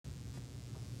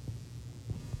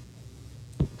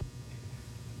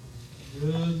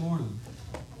Good morning.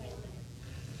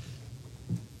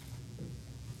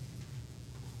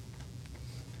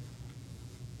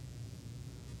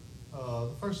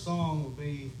 The first song will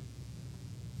be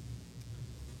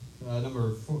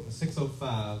number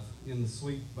 605, In the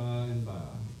Sweet By and By.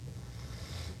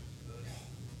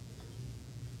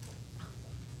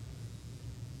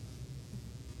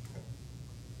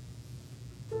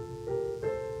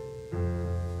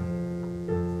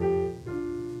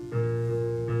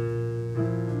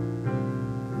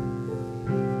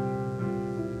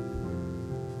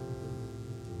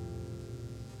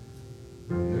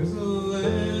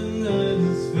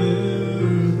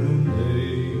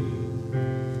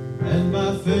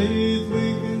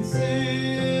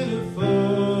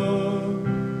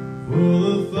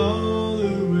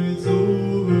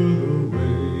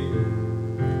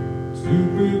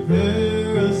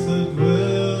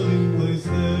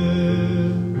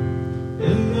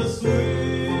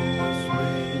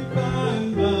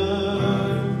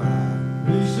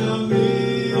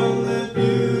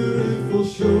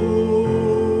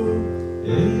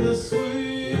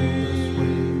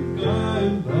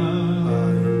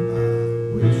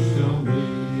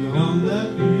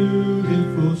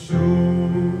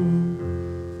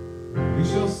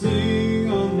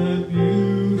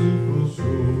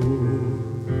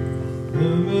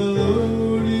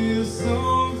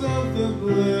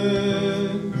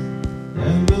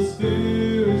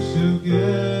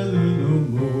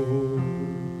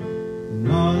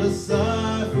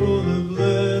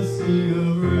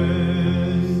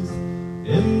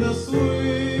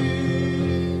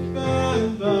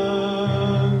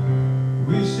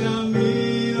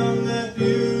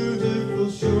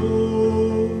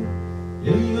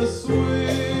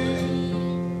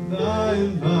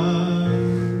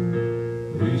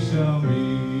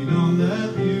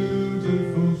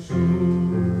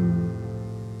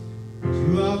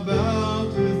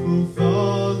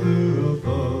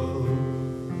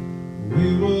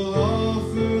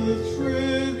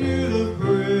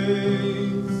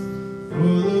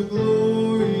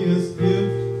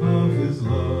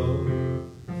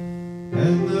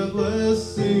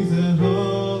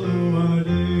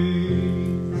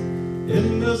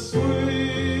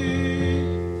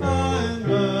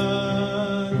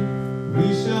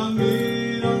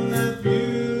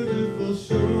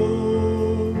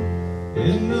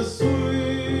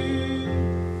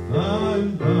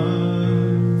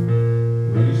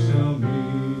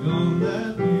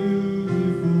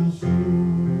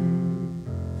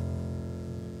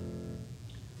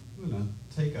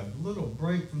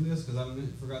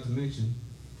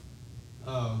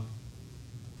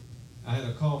 I had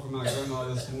a call from my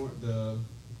grandma the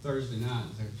Thursday night,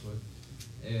 actually,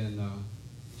 and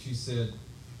she said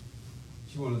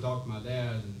she wanted to talk to my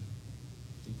dad, and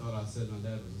she thought I said my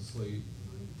dad was asleep.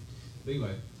 But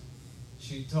anyway,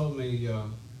 she told me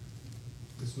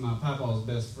this is my papa's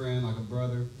best friend, like a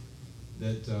brother,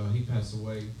 that he passed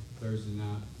away Thursday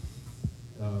night.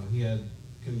 He had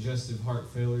congestive heart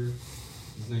failure.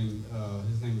 His name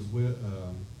was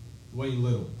Wayne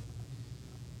Little.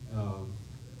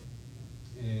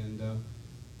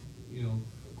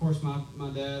 Of course,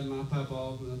 my dad, my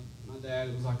papa, my dad,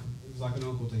 it was like an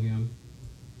uncle to him.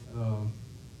 Of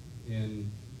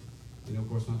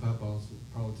course, my papa was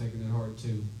probably taking it hard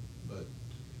too. But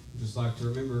just like to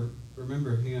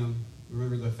remember him,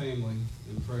 remember the family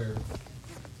in prayer.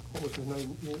 What was his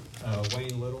name?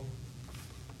 Wayne Little.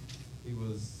 He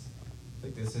was, I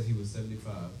think they said he was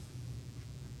 75.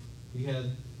 He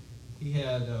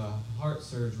had heart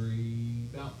surgery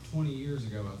about 20 years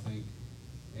ago, I think,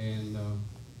 and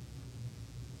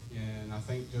I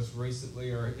think just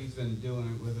recently, or he's been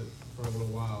dealing with it for a little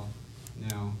while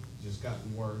now, just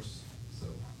gotten worse. So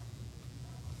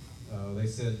they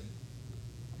said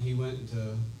he went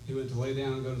to lay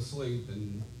down and go to sleep,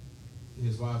 and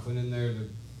his wife went in there to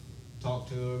talk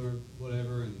to him or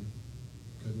whatever, and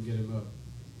couldn't get him up.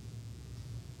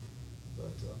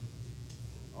 But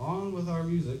on with our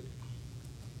music.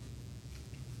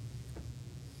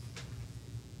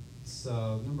 It's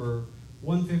number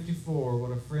 154,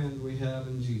 What a Friend We Have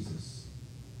in Jesus.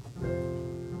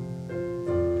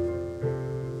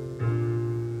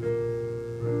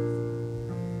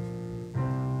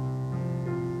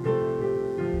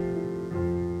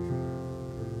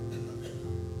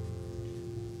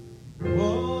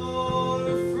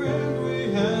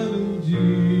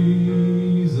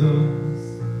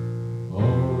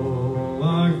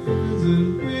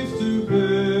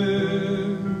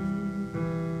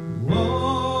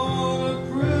 What a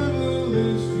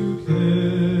privilege to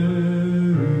carry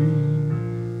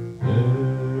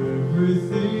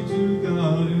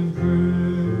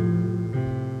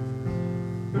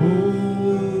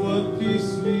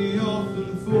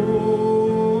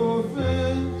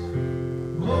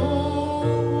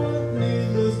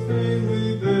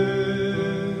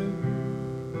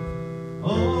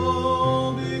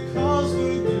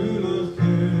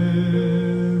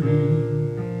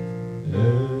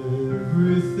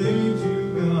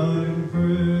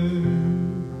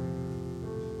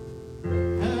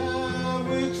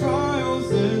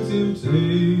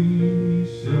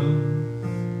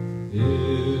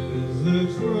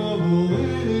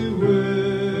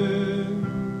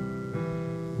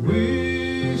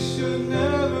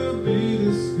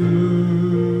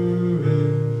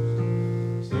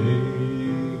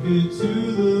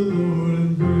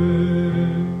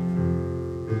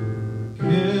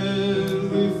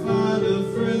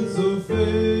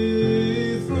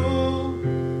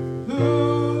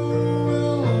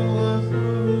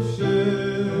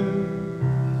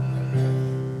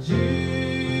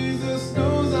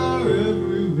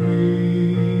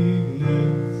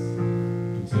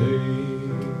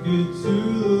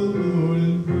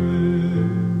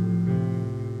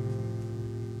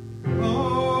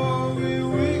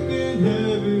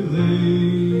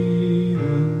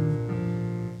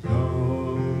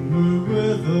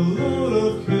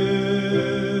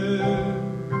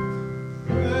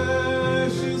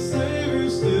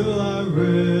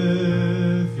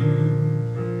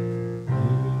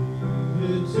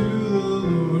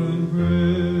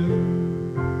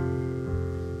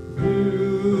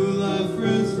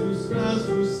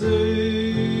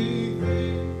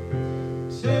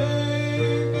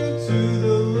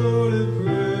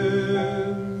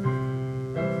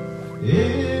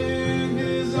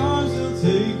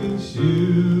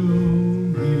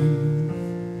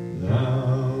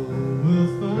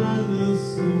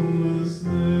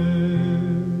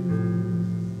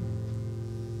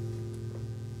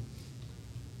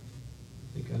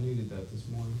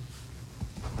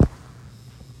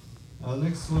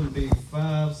Next one would be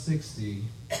 560.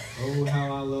 Oh,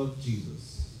 how I love Jesus.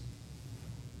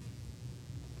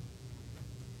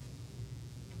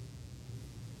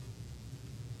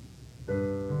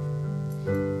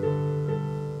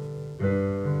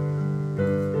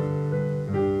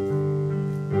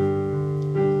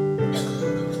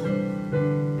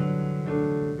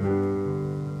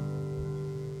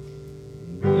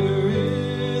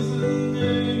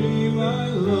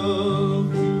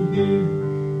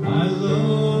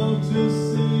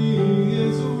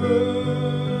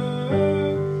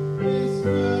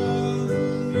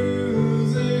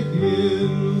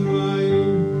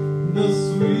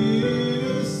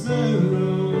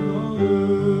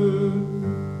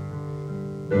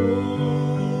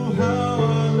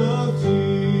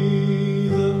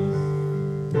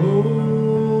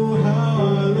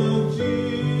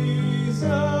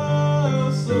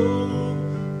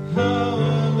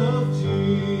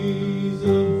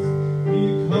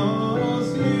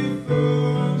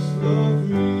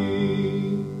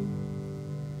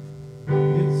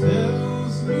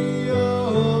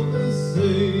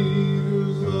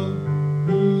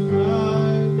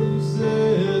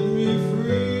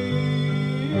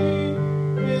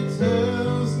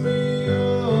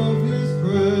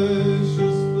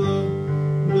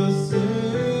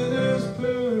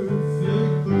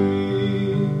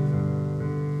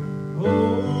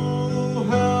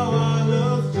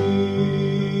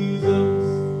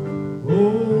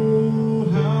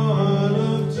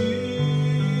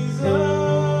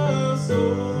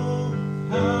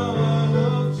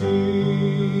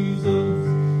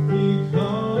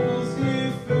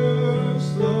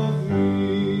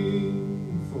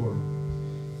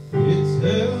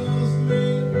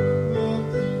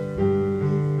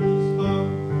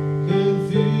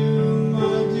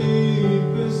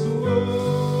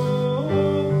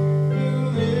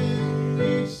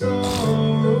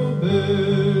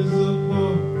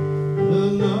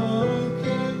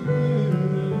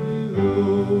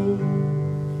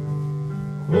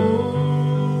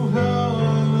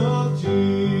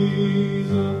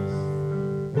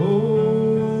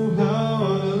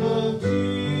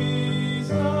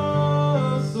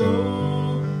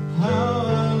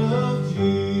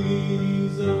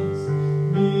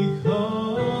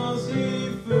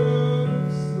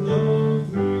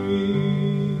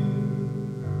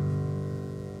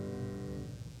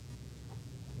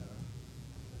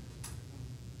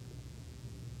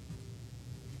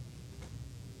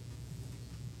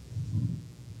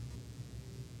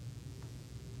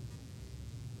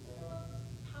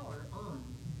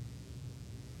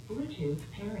 Bluetooth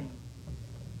pairing.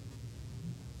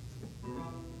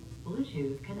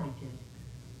 Bluetooth connected.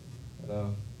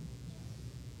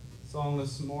 Song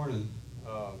this morning.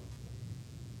 I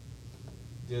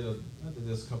did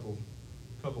this a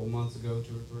couple months ago,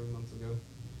 2 or 3 months ago.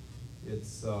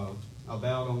 It's I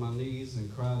bowed on my knees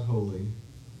and cried holy.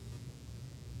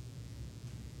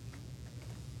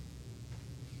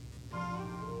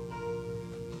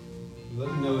 Let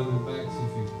me know in the back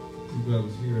if you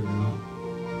guys hear it or not.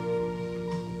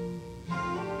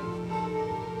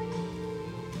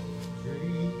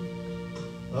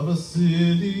 of a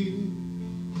city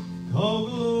called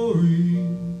Glory,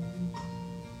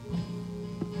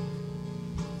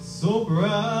 so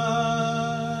bright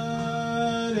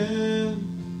and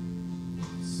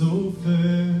so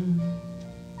fair.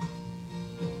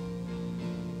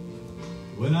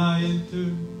 When I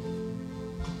entered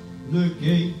the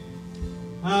gate,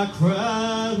 I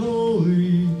cried,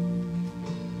 holy.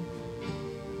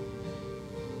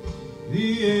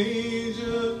 The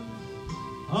angel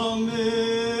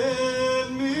met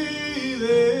me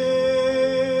there.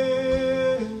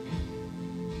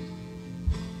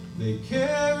 They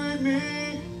carried me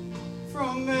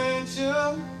from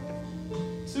mansion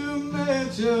to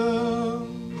mansion,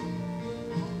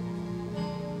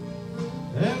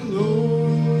 and oh,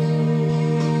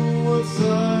 what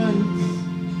sights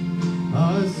I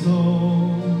saw.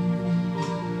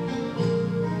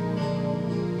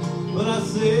 But I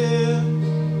said,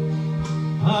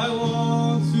 I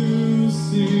want to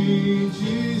see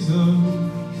Jesus.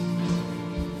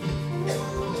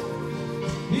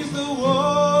 He's the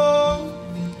one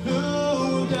who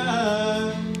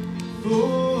died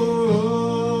for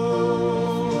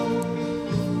us.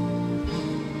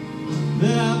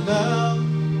 Then I bowed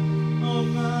on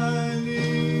my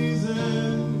knees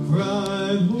and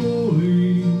cried,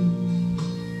 holy,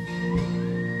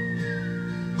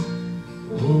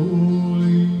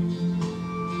 holy,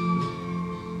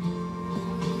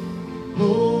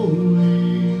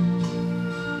 holy.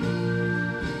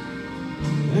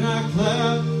 And I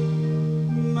clapped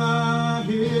my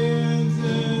hands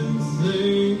and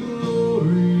sang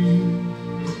glory,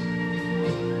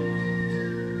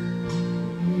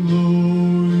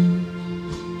 glory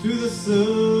to the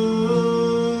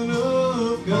Son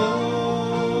of God.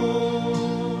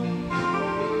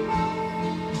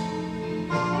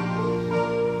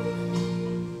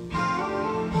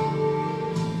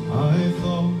 I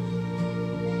thought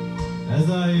as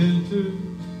I entered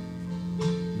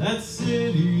that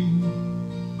city,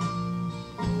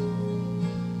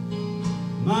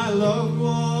 my loved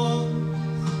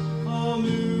ones all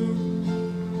knew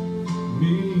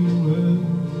me well.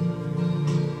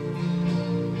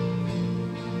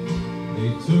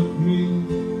 They took me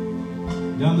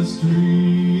down the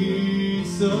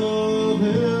streets of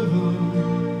heaven.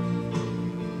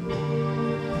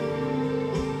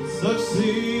 Such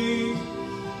scenes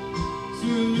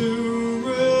too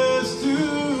numerous to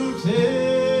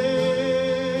tell.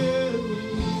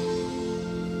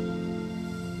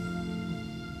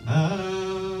 I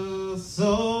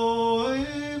saw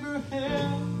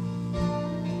Abraham,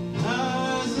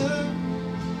 Isaac,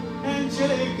 and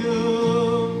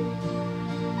Jacob,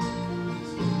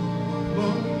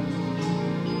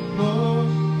 Mark,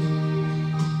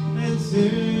 and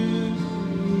Timothy.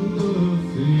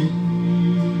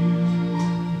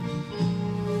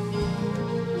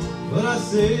 But I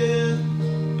said,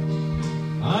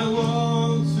 I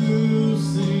want to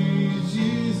see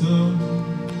Jesus.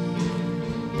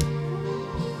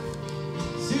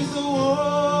 He's the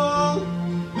one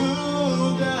who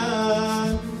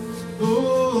died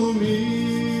for me.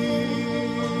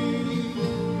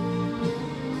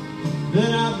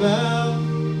 Then I bowed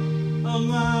on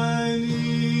my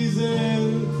knees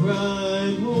and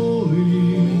cried,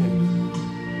 holy,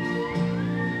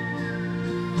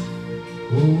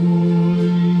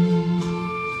 holy,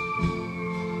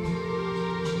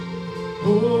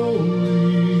 holy.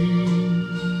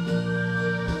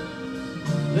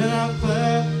 Then I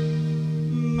clapped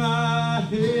my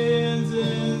hands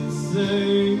and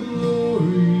sang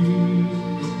glory,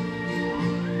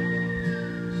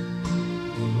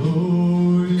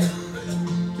 glory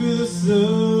to the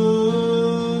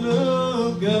Son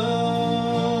of God,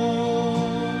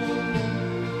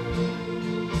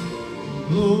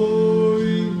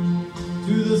 glory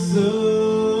to the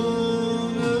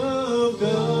Son of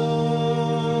God.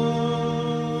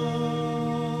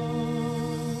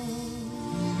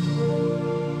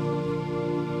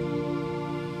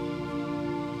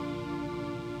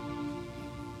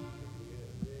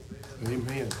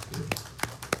 Amen.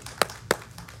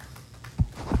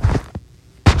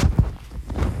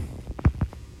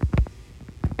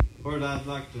 Lord, I'd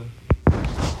like to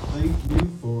thank you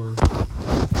for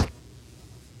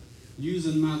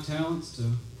using my talents to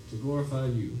glorify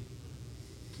you.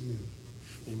 Amen.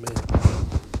 Amen.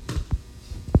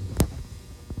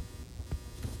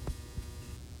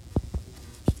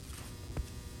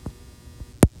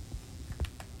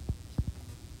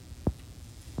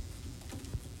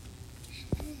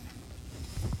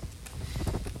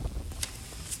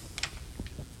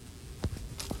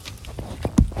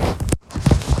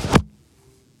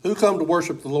 Who come to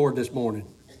worship the Lord this morning?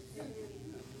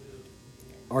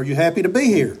 Are you happy to be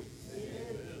here?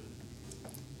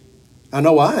 I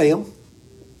know I am.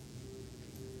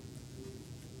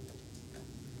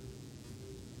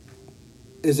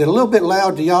 Is it a little bit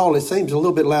loud to y'all? It seems a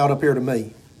little bit loud up here to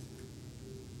me.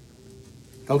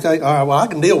 Okay, all right, well, I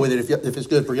can deal with it if it's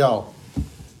good for y'all.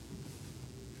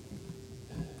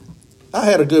 I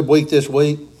had a good week this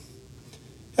week.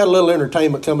 Had a little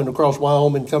entertainment coming across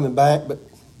Wyoming, coming back, but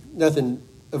nothing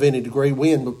of any degree.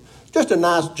 Wind, but just a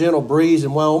nice gentle breeze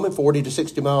in Wyoming, 40 to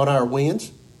 60 mile an hour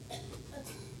winds.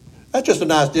 That's just a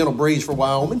nice gentle breeze for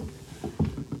Wyoming.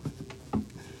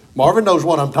 Marvin knows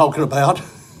what I'm talking about.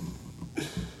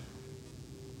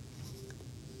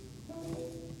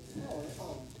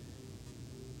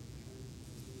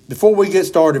 Before I get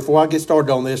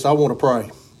started on this, I want to pray.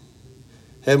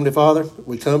 Heavenly Father,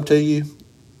 we come to you,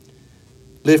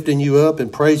 lifting you up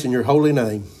and praising your holy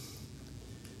name.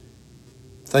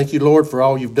 Thank you, Lord, for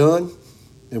all you've done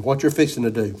and what you're fixing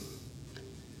to do.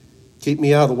 Keep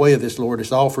me out of the way of this, Lord.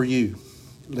 It's all for you.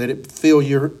 Let it fill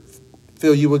you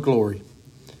with glory.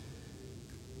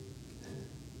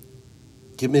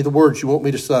 Give me the words you want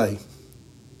me to say.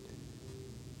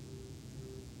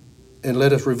 And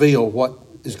let us reveal what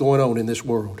is going on in this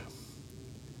world.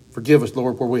 Forgive us,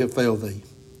 Lord, where we have failed thee. In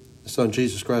the Son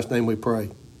Jesus Christ's name we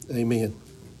pray. Amen.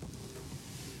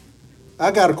 I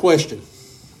got a question.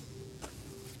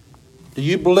 Do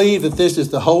you believe that this is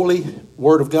the holy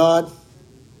Word of God?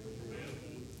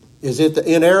 Is it the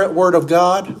inerrant Word of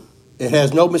God? It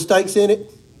has no mistakes in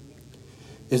it?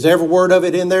 Is every word of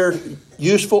it in there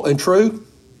useful and true?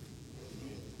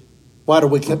 Why do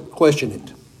we question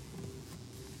it?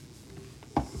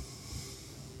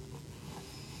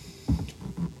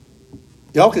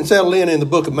 Y'all can settle in the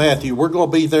book of Matthew. We're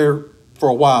going to be there for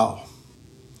a while.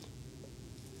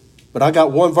 But I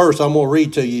got one verse I'm going to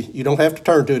read to you. You don't have to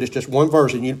turn to it. It's just one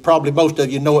verse, and most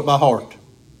of you know it by heart.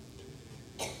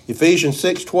 Ephesians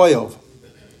 6:12.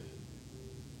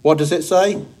 What does it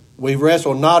say? We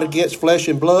wrestle not against flesh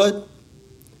and blood,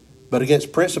 but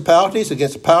against principalities,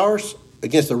 against the powers,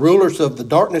 against the rulers of the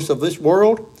darkness of this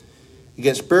world,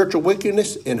 against spiritual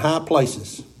wickedness in high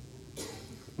places.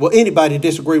 Will anybody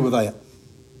disagree with that?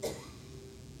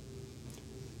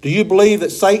 Do you believe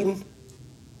that Satan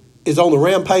is on the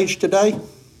rampage today?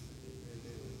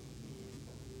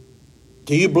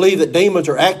 Do you believe that demons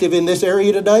are active in this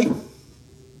area today?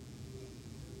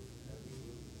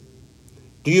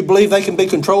 Do you believe they can be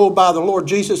controlled by the Lord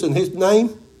Jesus in His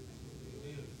name?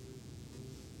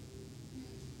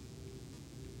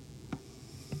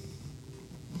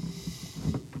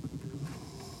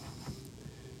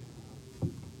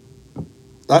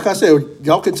 Like I said,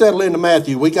 y'all can settle into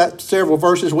Matthew. We got several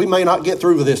verses. We may not get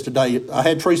through with this today. I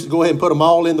had Teresa go ahead and put them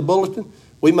all in the bulletin.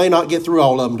 We may not get through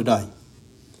all of them today.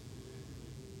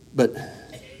 But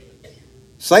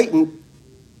Satan,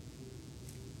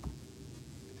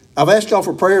 I've asked y'all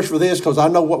for prayers for this because I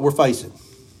know what we're facing.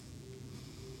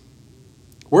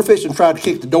 We're fixing to try to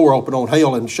kick the door open on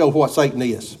hell and show what Satan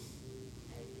is.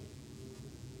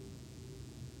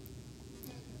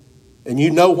 And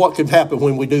you know what can happen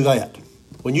when we do that.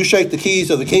 When you shake the keys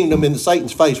of the kingdom into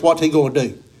Satan's face, what's he going to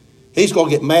do? He's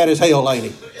going to get mad as hell,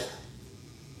 ain't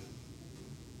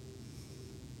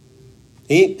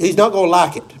he? He's not going to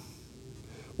like it.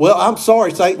 Well, I'm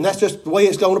sorry, Satan. That's just the way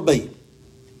it's going to be.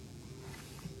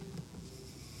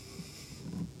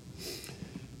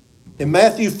 In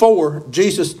Matthew 4,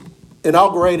 Jesus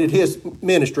inaugurated his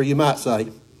ministry, you might say.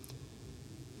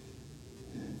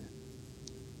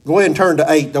 Go ahead and turn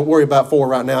to 8. Don't worry about 4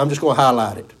 right now. I'm just going to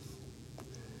highlight it.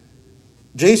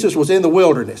 Jesus was in the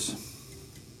wilderness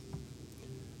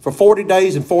for 40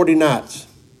 days and 40 nights,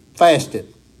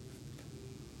 fasted.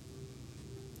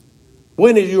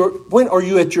 When are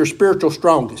you at your spiritual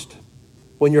strongest?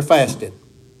 When you're fasting.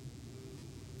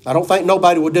 I don't think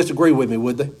nobody would disagree with me,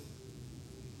 would they?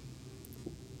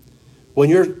 When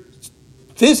you're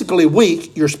physically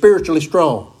weak, you're spiritually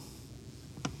strong.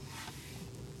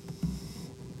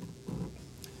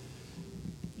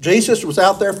 Jesus was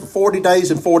out there for 40 days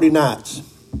and 40 nights.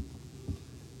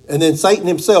 And then Satan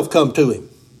himself come to him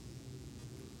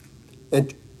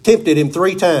and tempted him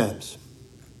 3 times.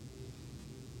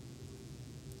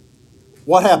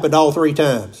 What happened all 3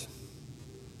 times?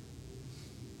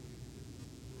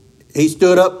 He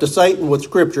stood up to Satan with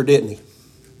Scripture, didn't he?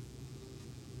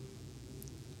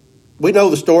 We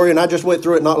know the story, and I just went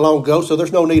through it not long ago, so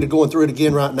there's no need of going through it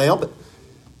again right now. But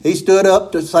he stood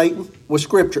up to Satan with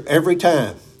Scripture every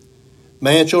time.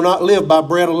 Man shall not live by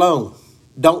bread alone.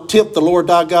 Don't tempt the Lord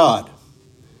thy God.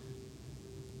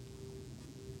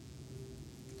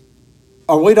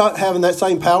 Are we not having that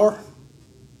same power?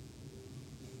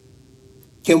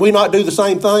 Can we not do the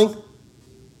same thing?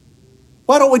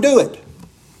 Why don't we do it?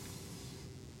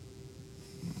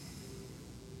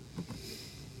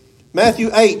 Matthew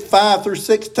 8, 5 through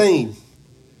 16.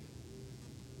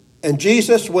 And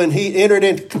Jesus, when he entered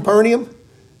into Capernaum,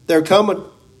 there come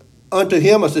unto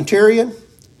him a centurion,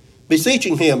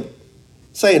 beseeching him,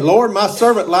 saying, Lord, my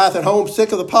servant lieth at home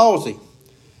sick of the palsy.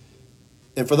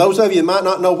 And for those of you who might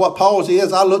not know what palsy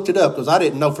is, I looked it up because I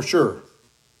didn't know for sure.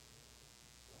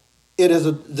 It is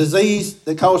a disease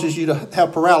that causes you to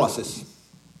have paralysis.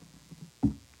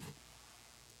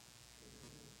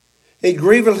 He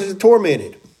grievously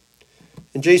tormented.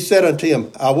 And Jesus said unto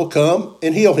him, I will come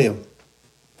and heal him.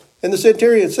 And the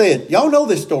centurion said, y'all know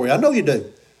this story. I know you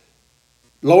do.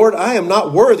 Lord, I am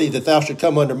not worthy that thou should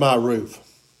come under my roof.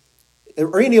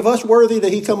 Are any of us worthy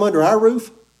that he come under our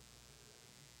roof?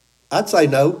 I'd say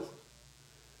no.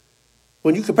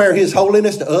 When you compare his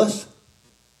holiness to us.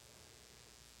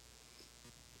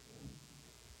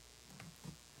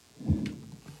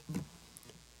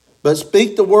 But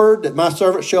speak the word that my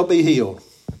servant shall be healed.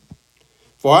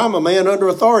 For I am a man under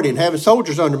authority and having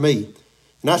soldiers under me.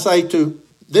 And I say to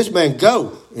this man,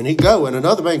 go, and he go. And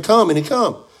another man, come, and he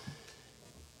come.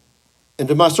 And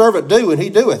to my servant, do, and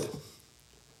he doeth.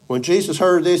 When Jesus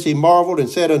heard this, he marveled and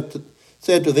said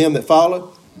to them that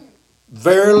followed,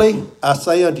 Verily I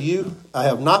say unto you, I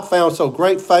have not found so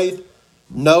great faith,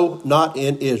 no, not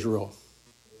in Israel.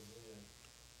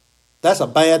 That's a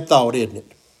bad thought, isn't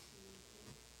it?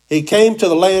 He came to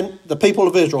the land, the people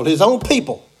of Israel, his own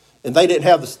people, and they didn't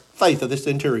have the faith of this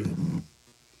centurion.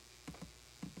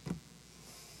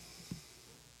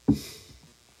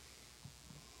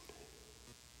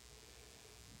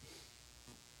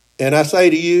 And I say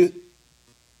to you,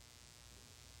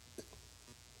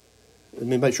 let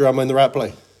me make sure I'm in the right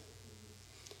place.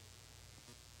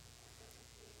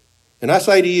 And I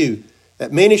say to you,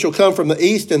 that many shall come from the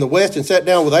east and the west and sit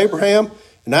down with Abraham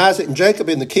and Isaac and Jacob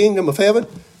in the kingdom of heaven,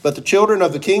 but the children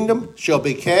of the kingdom shall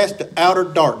be cast to outer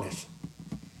darkness.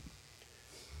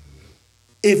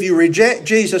 If you reject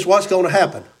Jesus, what's going to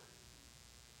happen?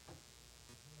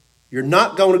 You're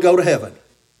not going to go to heaven.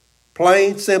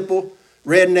 Plain, simple,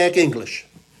 redneck English.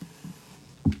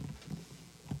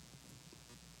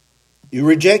 You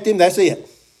reject him, that's it.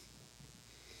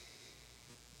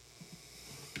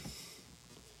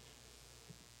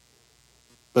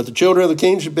 But the children of the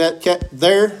kingdom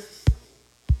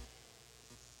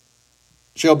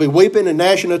shall be weeping and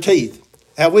gnashing of teeth.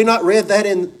 Have we not read that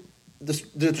in the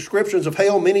descriptions of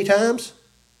hell many times?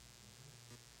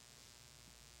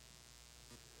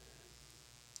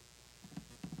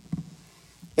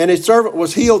 And his servant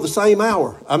was healed the same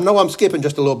hour. I know I'm skipping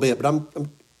just a little bit, but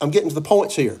I'm getting to the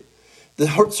points here.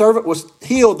 The servant was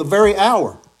healed the very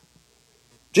hour.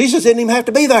 Jesus didn't even have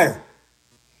to be there.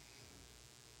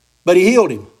 But he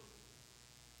healed him.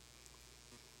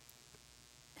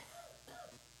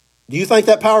 Do you think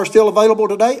that power is still available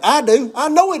today? I do. I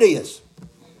know it is.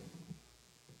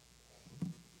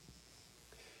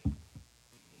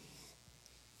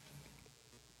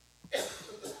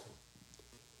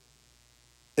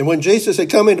 And when Jesus had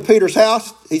come into Peter's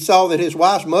house, he saw that his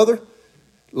wife's mother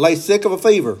lay sick of a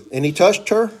fever. And he touched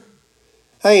her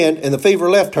hand, and the fever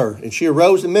left her. And she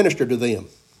arose and ministered to them.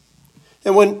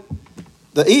 And when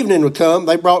the evening would come,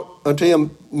 they brought unto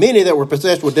him many that were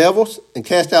possessed with devils, and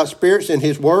cast out spirits in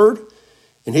his word,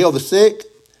 and healed the sick,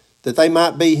 that they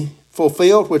might be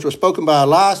fulfilled, which was spoken by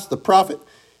Elias the prophet.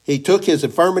 He took his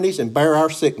infirmities and bare our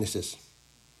sicknesses.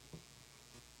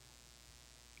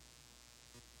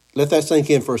 Let that sink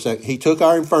in for a second. He took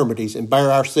our infirmities and bare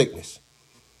our sickness.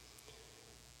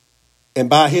 And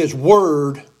by his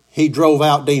word, he drove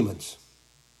out demons.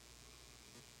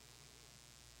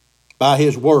 By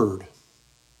his word.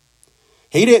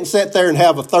 He didn't sit there and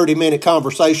have a 30-minute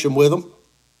conversation with them.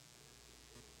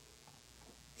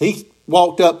 He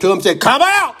walked up to them and said, come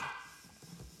out!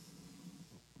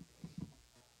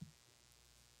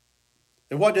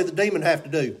 And what did the demon have to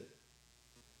do?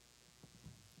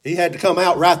 He had to come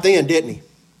out right then, didn't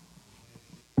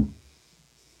he?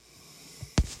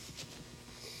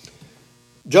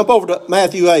 Jump over to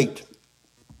Matthew 8,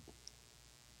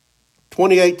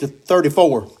 28 to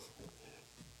 34.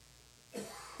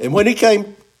 And when he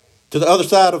came to the other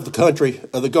side of the country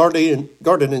of the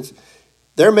Gadarenes,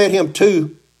 there met him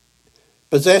two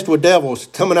possessed with devils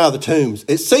coming out of the tombs,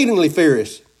 exceedingly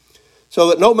furious, so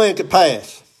that no man could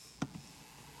pass.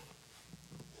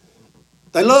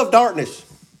 They love darkness.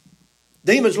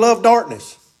 Demons love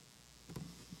darkness.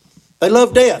 They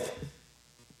love death.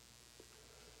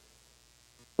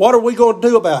 What are we going to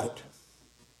do about it?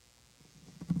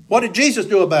 What did Jesus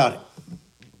do about it?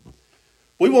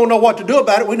 We won't know what to do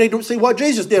about it. We need to see what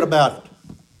Jesus did about it.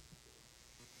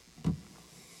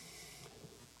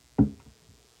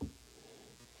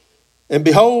 And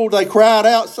behold, they cried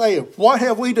out, saying, what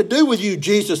have we to do with you,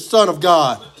 Jesus, Son of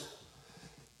God?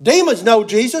 Demons know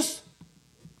Jesus.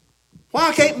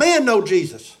 Why can't man know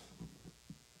Jesus?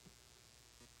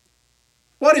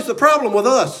 What is the problem with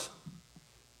us?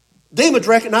 Demons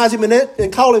recognize him in it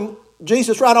and call him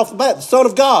Jesus right off the bat, the Son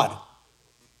of God.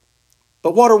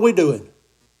 But what are we doing?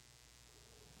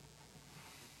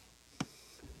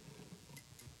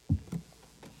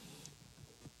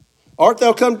 Art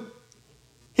thou come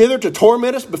hither to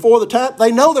torment us before the time?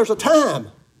 They know there's a time.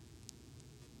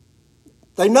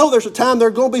 They know there's a time they're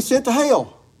going to be sent to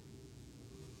hell.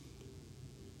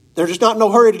 They're just not in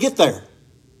no hurry to get there.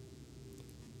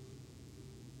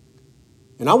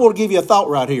 And I want to give you a thought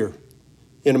right here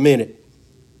in a minute.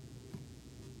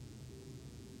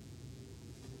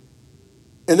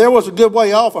 And there was a good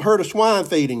way off a herd of swine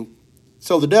feeding.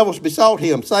 So the devils besought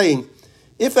him, saying,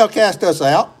 if thou cast us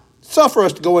out, suffer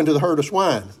us to go into the herd of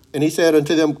swine. And he said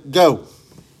unto them, go.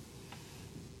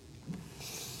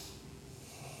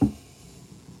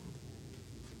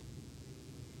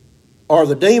 Are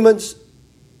the demons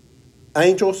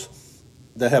angels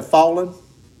that have fallen?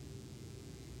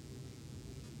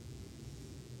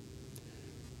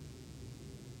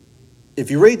 If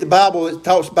you read the Bible, it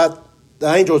talks about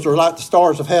the angels are like the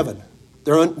stars of heaven.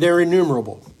 They're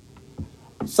innumerable.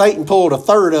 Satan pulled a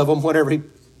third of them whenever he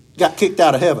got kicked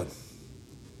out of heaven.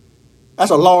 That's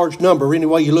a large number any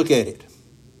way you look at it.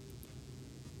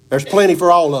 There's plenty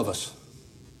for all of us.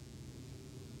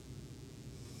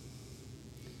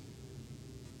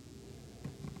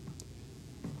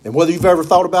 And whether you've ever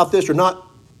thought about this or not,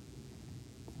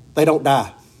 they don't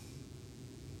die.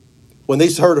 When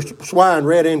these herd of swine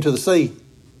ran into the sea,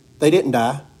 they didn't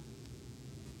die.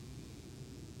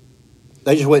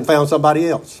 They just went and found somebody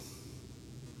else.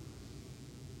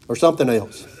 Or something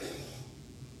else.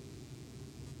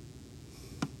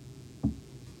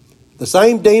 The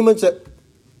same demons that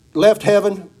left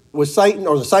heaven with Satan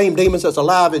are the same demons that's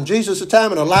alive in Jesus'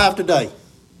 time and alive today.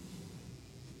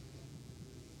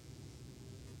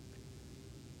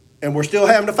 And we're still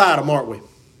having to fight them, aren't we?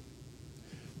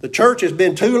 The church has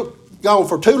been gone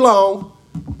for too long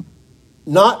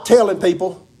not telling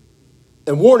people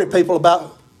and warning people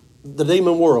about the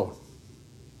demon world.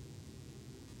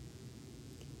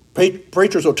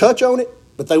 Preachers will touch on it,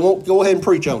 but they won't go ahead and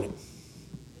preach on it.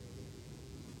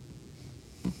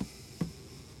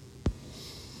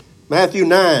 Matthew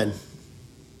 9,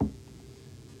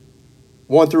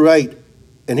 1 through 8.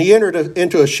 And he entered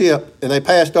into a ship, and they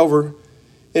passed over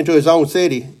into his own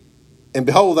city. And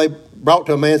behold, they brought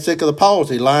to a man sick of the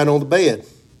palsy, lying on the bed.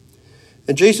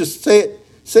 And Jesus said,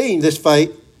 seeing this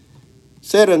fate,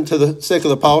 said unto the sick of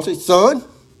the palsy, Son,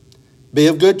 be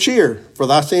of good cheer, for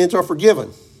thy sins are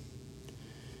forgiven.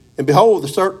 And behold,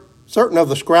 certain of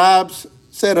the scribes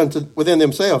said within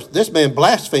themselves, This man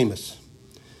blasphemeth.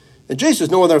 And Jesus,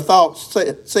 knowing their thoughts,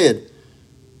 said,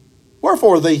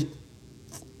 Wherefore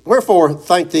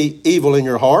think thee evil in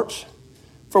your hearts?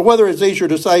 For whether it is easier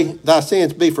to say, Thy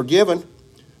sins be forgiven,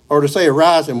 or to say,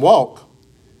 Arise and walk.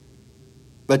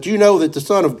 But you know that the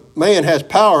Son of Man has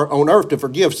power on earth to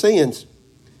forgive sins.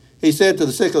 He said to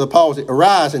the sick of the palsy,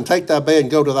 Arise and take thy bed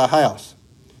and go to thy house.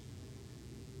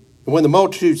 And when the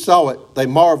multitude saw it, they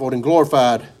marveled and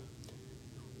glorified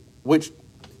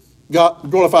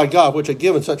God, which had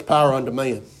given such power unto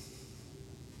man.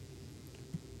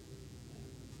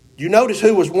 You notice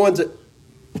who was ones that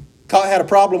had a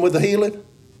problem with the healing?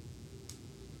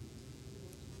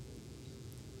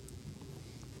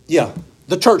 Yeah,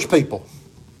 the church people.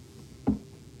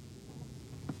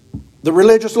 The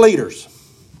religious leaders.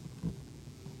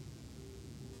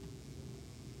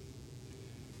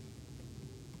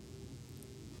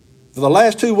 For the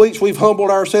last 2 weeks, we've humbled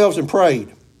ourselves and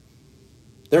prayed.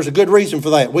 There's a good reason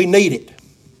for that. We need it.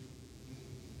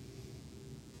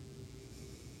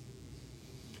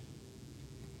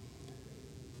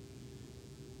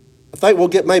 I think we'll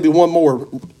get maybe one more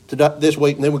this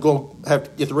week, and then we're going to have to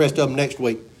get the rest of them next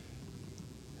week.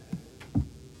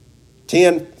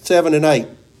 10, 7, and 8.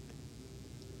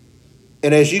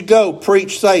 And as you go,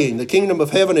 preach, saying, The kingdom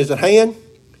of heaven is at hand.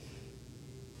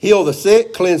 Heal the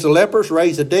sick, cleanse the lepers,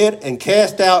 raise the dead, and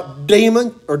cast out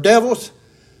demons or devils.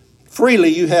 Freely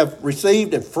you have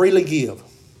received and freely give.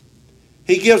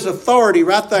 He gives authority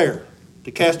right there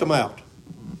to cast them out.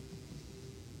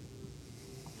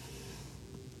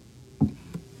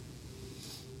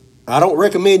 I don't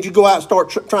recommend you go out and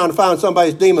start trying to find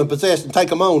somebody's demon possessed and take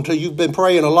them on until you've been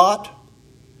praying a lot,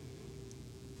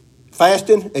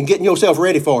 fasting, and getting yourself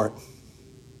ready for it.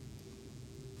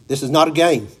 This is not a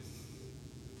game.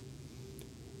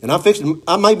 And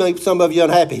I may make some of you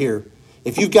unhappy here.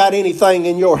 If you've got anything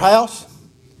in your house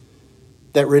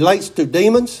that relates to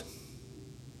demons,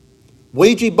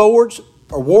 Ouija boards,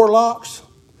 or warlocks,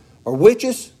 or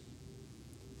witches,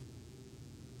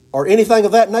 or anything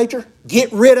of that nature,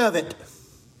 get rid of it.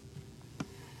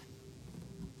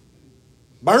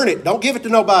 Burn it. Don't give it to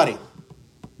nobody. And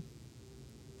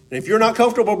if you're not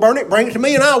comfortable burning it, bring it to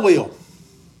me and I will.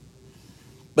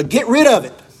 But get rid of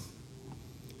it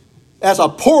as a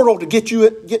portal to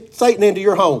get Satan into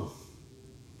your home.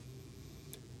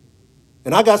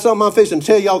 And I got something I'm fixing to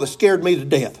tell y'all that scared me to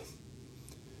death.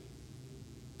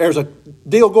 There's a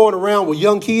deal going around with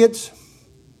young kids,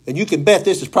 and you can bet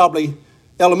this is probably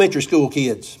elementary school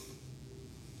kids.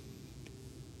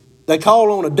 They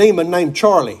call on a demon named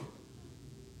Charlie,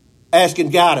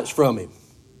 asking guidance from him.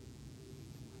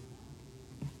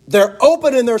 They're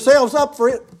opening themselves up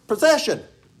for possession.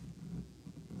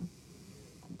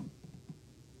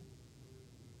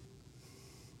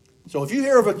 So if you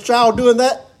hear of a child doing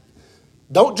that,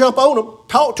 don't jump on them.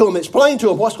 Talk to them. Explain to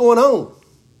them what's going on.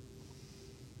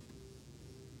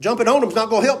 Jumping on them is not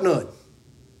going to help none.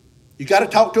 You got to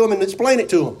talk to them and explain it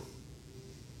to them.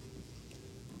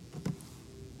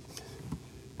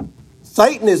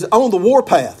 Satan is on the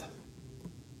warpath,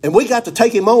 and we got to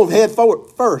take him on head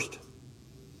forward first.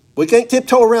 We can't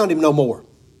tiptoe around him no more.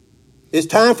 It's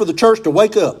time for the church to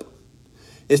wake up.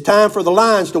 It's time for the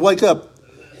lions to wake up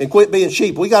and quit being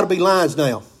sheep. We got to be lions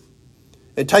now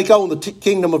and take on the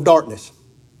kingdom of darkness.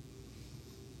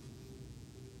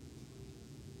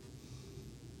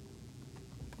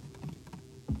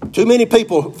 Too many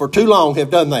people for too long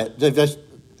have done that. They've just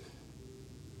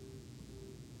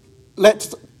let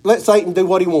Satan do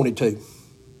what he wanted to.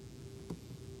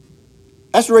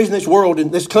 That's the reason this world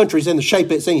and this country is in the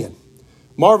shape it's in.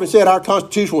 Marvin said our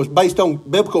Constitution was based on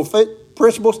biblical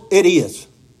principles. It is.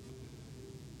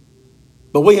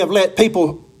 But we have let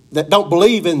people that don't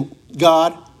believe in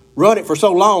God run it for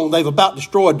so long, they've about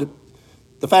destroyed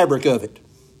the fabric of it.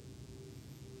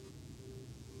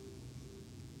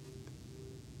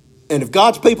 And if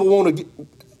God's people want to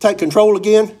take control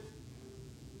again,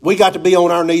 we got to be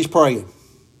on our knees praying.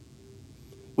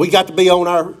 We got to be on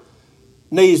our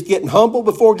knees getting humble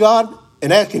before God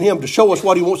and asking him to show us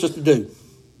what he wants us to do.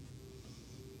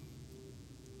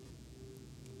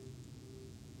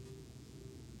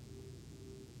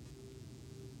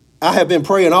 I have been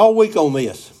praying all week on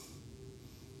this.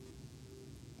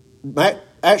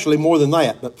 Actually, more than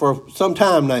that, but for some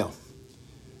time now.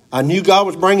 I knew God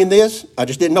was bringing this. I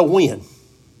just didn't know when.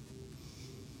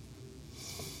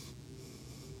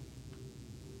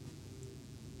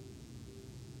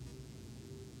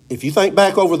 If you think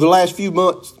back over the last few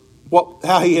months,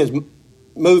 how he has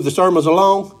moved the sermons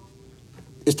along,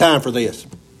 it's time for this.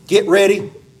 Get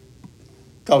ready,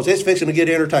 because it's fixing to get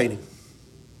entertaining.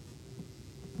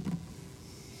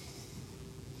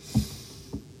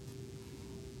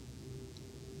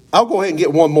 I'll go ahead and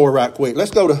get one more right quick.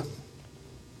 Let's go to...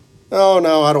 Oh,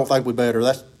 no, I don't think we better.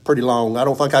 That's pretty long. I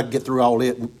don't think I can get through all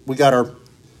it. We got our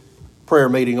prayer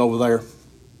meeting over there.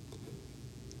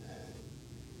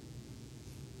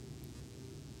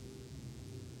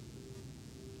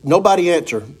 Nobody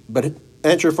answer, but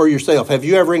answer for yourself. Have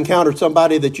you ever encountered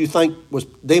somebody that you think was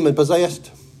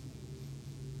demon-possessed?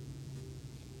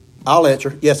 I'll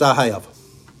answer. Yes, I have.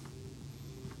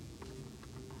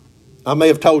 I may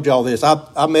have told y'all this.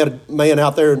 I met a man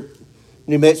out there in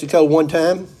New Mexico one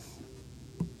time.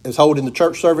 I was holding the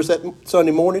church service that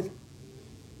Sunday morning.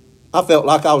 I felt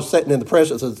like I was sitting in the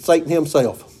presence of Satan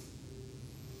himself.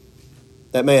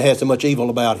 That man had so much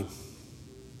evil about him.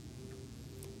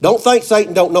 Don't think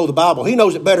Satan don't know the Bible. He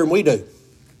knows it better than we do.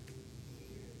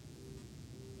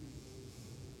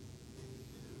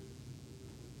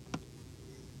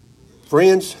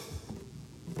 Friends,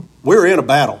 we're in a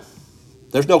battle.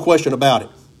 There's no question about it.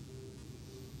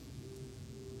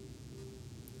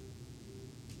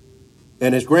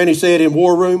 And as Granny said in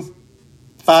War Room,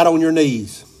 fight on your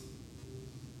knees.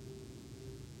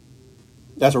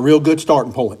 That's a real good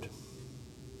starting point.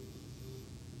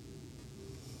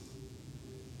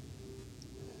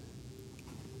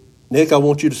 Nick, I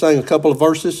want you to sing a couple of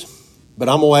verses, but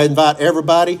I'm going to invite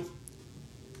everybody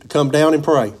to come down and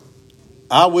pray.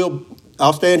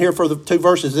 I'll stand here for the 2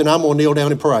 verses, then I'm going to kneel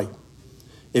down and pray.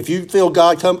 If you feel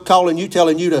God calling you,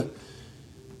 telling you to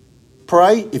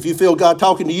pray, if you feel God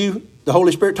talking to you, the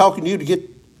Holy Spirit talking to you to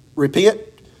repent,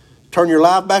 turn your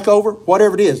life back over,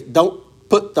 whatever it is, don't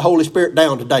put the Holy Spirit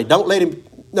down today. Don't let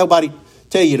nobody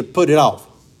tell you to put it off.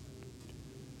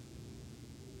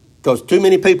 Because too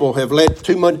many people have let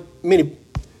too many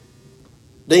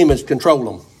demons control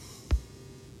them.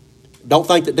 Don't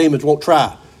think that demons won't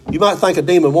try. You might think a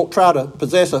demon won't try to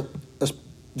possess a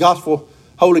gospel,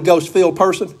 Holy Ghost filled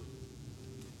person.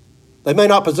 They may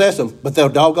not possess them, but they'll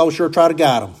doggone sure try to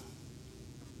guide them.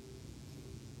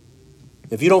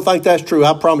 If you don't think that's true,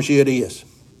 I promise you it is.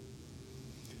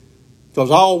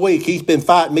 Because all week he's been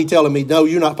fighting me, telling me, no,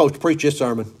 you're not supposed to preach this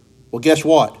sermon. Well, guess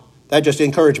what? That just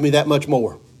encouraged me that much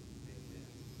more.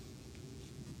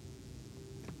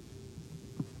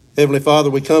 Heavenly Father,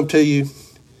 we come to you.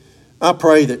 I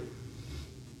pray that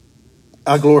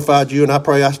I glorified you, and I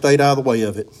pray I stayed out of the way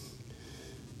of it.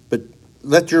 But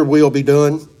let your will be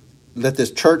done. Let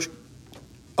this church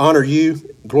honor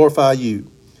you, glorify you.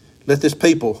 Let this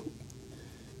people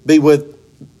be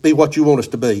what you want us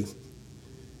to be.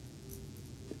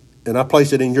 And I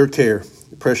place it in your care. In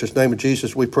the precious name of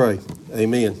Jesus we pray.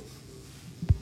 Amen.